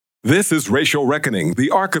This is Racial Reckoning,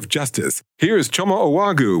 the Arc of Justice. Here's Choma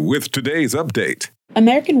Owagu with today's update.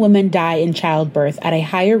 American women die in childbirth at a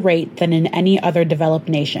higher rate than in any other developed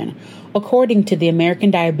nation, according to the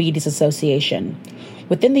American Diabetes Association.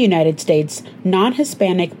 Within the United States,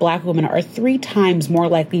 non-Hispanic Black women are 3 times more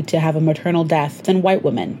likely to have a maternal death than white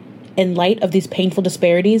women. In light of these painful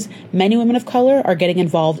disparities, many women of color are getting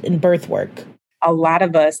involved in birth work. A lot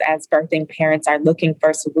of us as birthing parents are looking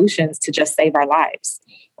for solutions to just save our lives.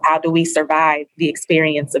 How do we survive the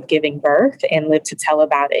experience of giving birth and live to tell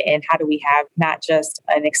about it? And how do we have not just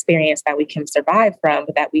an experience that we can survive from,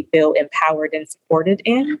 but that we feel empowered and supported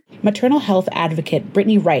in? Maternal health advocate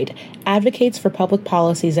Brittany Wright advocates for public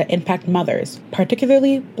policies that impact mothers,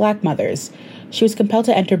 particularly Black mothers. She was compelled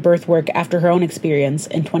to enter birth work after her own experience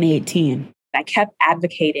in 2018. I kept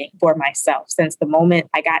advocating for myself since the moment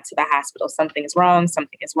I got to the hospital. Something is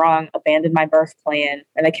wrong, abandoned my birth plan.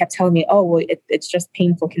 And they kept telling me, oh, well, it's just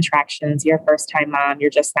painful contractions. You're a first-time mom. You're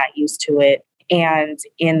just not used to it. And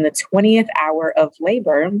in the 20th hour of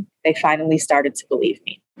labor, they finally started to believe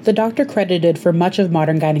me. The doctor credited for much of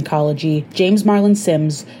modern gynecology, James Marlin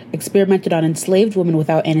Sims, experimented on enslaved women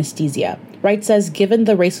without anesthesia. Wright says, given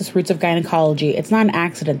the racist roots of gynecology, it's not an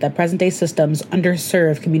accident that present-day systems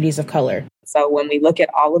underserve communities of color. So when we look at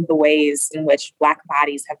all of the ways in which Black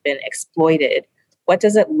bodies have been exploited, what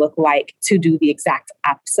does it look like to do the exact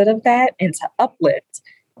opposite of that and to uplift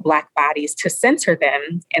Black bodies, to center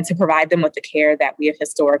them, and to provide them with the care that we have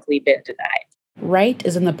historically been denied? Wright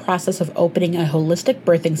is in the process of opening a holistic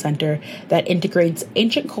birthing center that integrates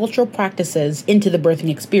ancient cultural practices into the birthing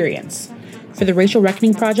experience. For the Racial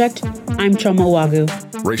Reckoning Project, I'm Choma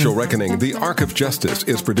Owagu. Racial Reckoning, the Arc of Justice,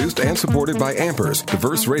 is produced and supported by Ampers,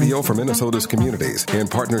 diverse radio for Minnesota's communities, in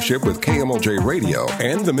partnership with KMOJ Radio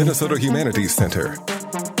and the Minnesota Humanities Center.